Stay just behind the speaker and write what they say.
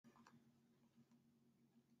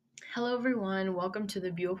Hello everyone, welcome to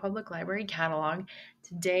the Buhl Public Library Catalog.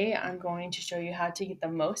 Today I'm going to show you how to get the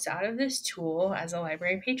most out of this tool as a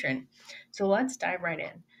library patron. So let's dive right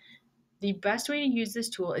in. The best way to use this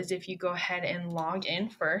tool is if you go ahead and log in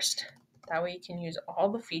first. That way you can use all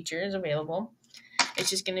the features available. It's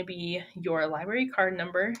just going to be your library card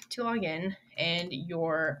number to log in, and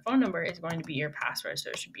your phone number is going to be your password,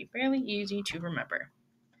 so it should be fairly easy to remember.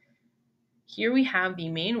 Here we have the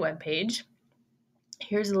main web page.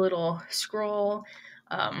 Here's a little scroll,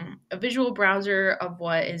 a visual browser of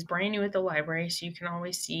what is brand new at the library, so you can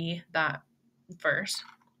always see that first.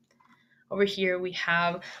 Over here we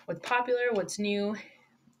have what's popular, what's new.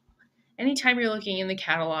 Anytime you're looking in the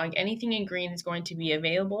catalog, anything in green is going to be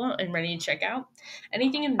available and ready to check out.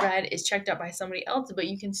 Anything in red is checked out by somebody else, but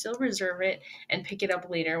you can still reserve it and pick it up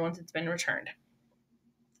later once it's been returned.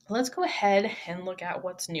 Let's go ahead and look at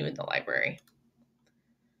what's new in the library.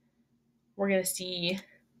 We're going to see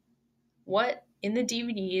what in the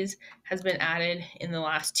DVDs has been added in the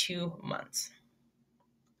last 2 months.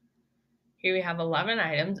 Here we have 11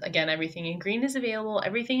 items. Again, everything in green is available.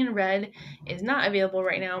 Everything in red is not available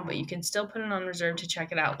right now, but you can still put it on reserve to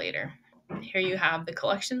check it out later. Here you have the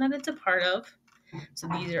collection that it's a part of. So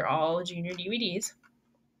these are all junior DVDs.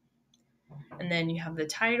 And then you have the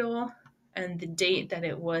title and the date that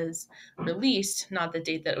it was released, not the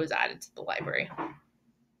date that it was added to the library.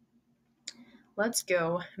 Let's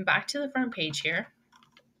go back to the front page here.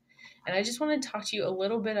 And I just want to talk to you a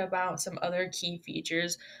little bit about some other key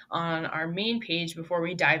features on our main page before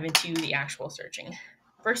we dive into the actual searching.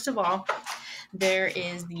 First of all, there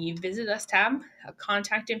is the Visit Us tab, a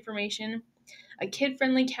contact information, a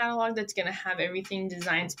kid-friendly catalog that's going to have everything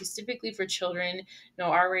designed specifically for children, no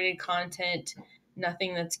R-rated content,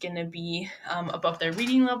 nothing that's going to be above their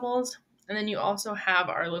reading levels. And then you also have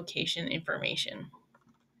our location information.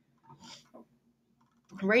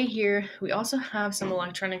 Right here, we also have some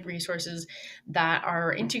electronic resources that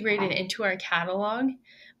are integrated into our catalog,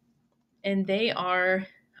 and they are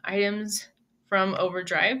items from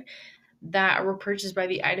Overdrive that were purchased by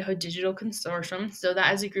the Idaho Digital Consortium. So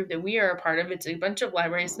that is a group that we are a part of. It's a bunch of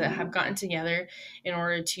libraries that have gotten together in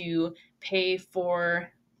order to pay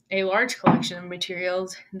for a large collection of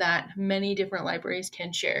materials that many different libraries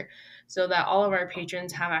can share, so that all of our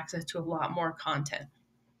patrons have access to a lot more content.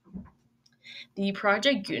 The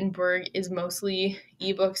Project Gutenberg is mostly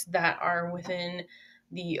ebooks that are within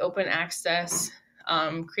the open access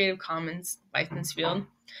Creative Commons license field,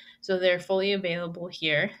 so they're fully available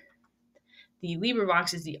here. The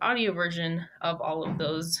LibriVox is the audio version of all of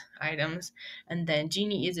those items, and then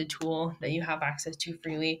Genie is a tool that you have access to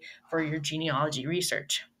freely for your genealogy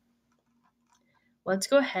research. Let's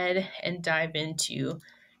go ahead and dive into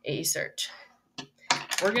a search.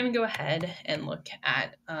 We're going to go ahead and look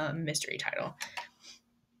at a mystery title.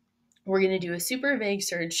 We're going to do a super vague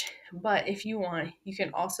search, but if you want, you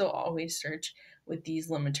can also always search with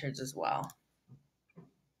these limiters as well.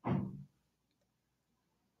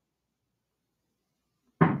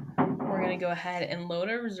 We're going to go ahead and load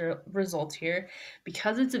our results here.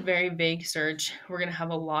 Because it's a very vague search, we're going to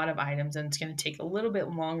have a lot of items and it's going to take a little bit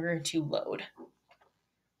longer to load.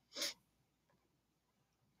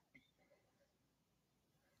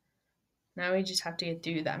 Now we just have to get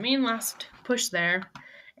through that main last push there.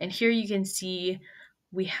 And here you can see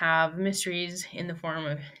we have mysteries in the form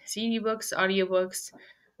of CD books, audiobooks.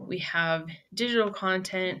 We have digital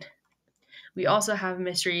content. We also have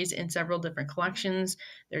mysteries in several different collections.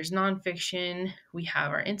 There's nonfiction. We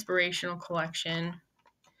have our inspirational collection,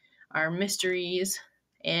 our mysteries,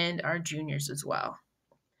 and our juniors as well.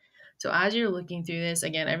 So as you're looking through this,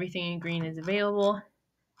 again, everything in green is available.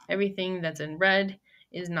 Everything that's in red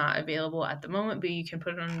is not available at the moment, but you can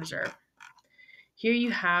put it on reserve. Here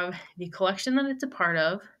you have the collection that it's a part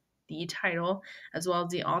of, the title, as well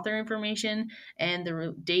as the author information and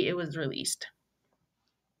the date it was released.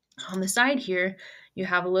 On the side here, you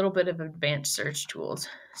have a little bit of advanced search tools,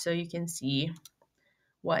 so you can see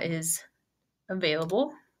what is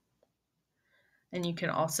available. And you can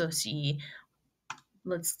also see,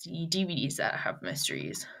 let's see, DVDs that have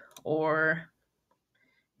mysteries or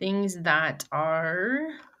things that are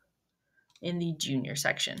in the junior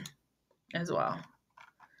section as well.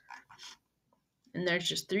 And there's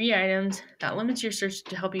just 3 items. That limits your search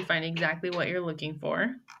to help you find exactly what you're looking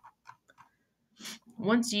for.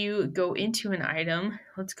 Once you go into an item,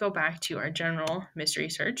 let's go back to our general mystery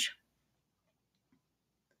search.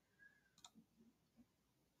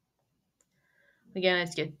 Again,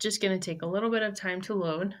 it's just going to take a little bit of time to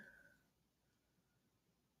load.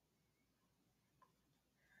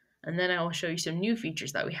 And then I will show you some new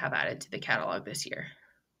features that we have added to the catalog this year.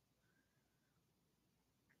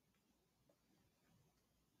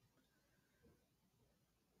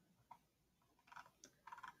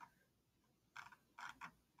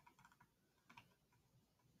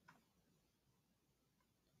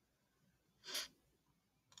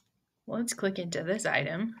 let's click into this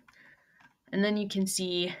item. And then you can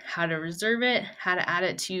see how to reserve it, how to add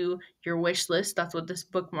it to your wish list. That's what this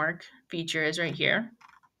bookmark feature is right here.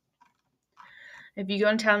 If you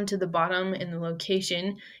go down to the bottom in the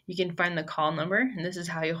location, you can find the call number, and this is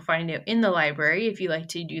how you'll find it in the library if you like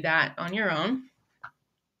to do that on your own.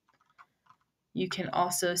 You can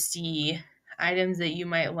also see items that you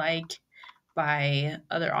might like by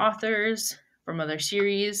other authors, from other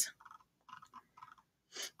series,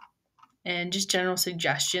 and just general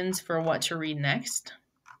suggestions for what to read next.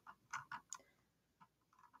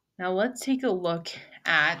 Now let's take a look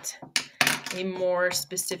at a more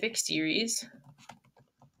specific series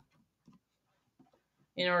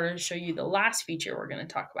in order to show you the last feature we're going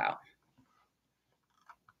to talk about.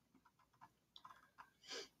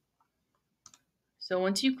 So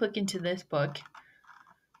once you click into this book,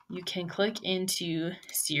 you can click into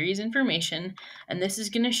series information, and this is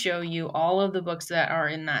going to show you all of the books that are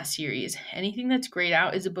in that series. Anything that's grayed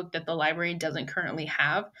out is a book that the library doesn't currently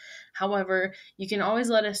have. However, you can always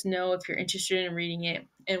let us know if you're interested in reading it,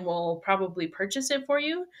 and we'll probably purchase it for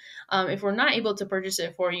you. If we're not able to purchase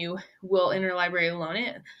it for you, we'll interlibrary loan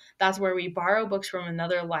it. That's where we borrow books from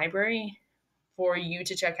another library for you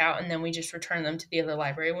to check out, and then we just return them to the other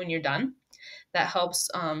library when you're done. That helps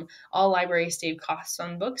all libraries save costs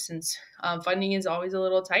on books since funding is always a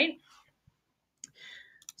little tight.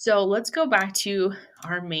 So let's go back to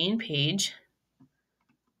our main page.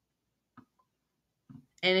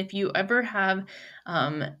 And if you ever have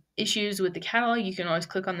issues with the catalog, you can always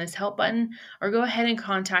click on this help button or go ahead and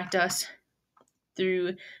contact us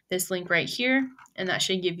through this link right here. And that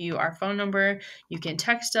should give you our phone number. You can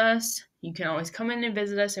text us. You can always come in and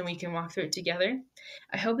visit us and we can walk through it together.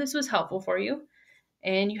 I hope this was helpful for you,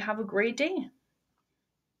 and you have a great day.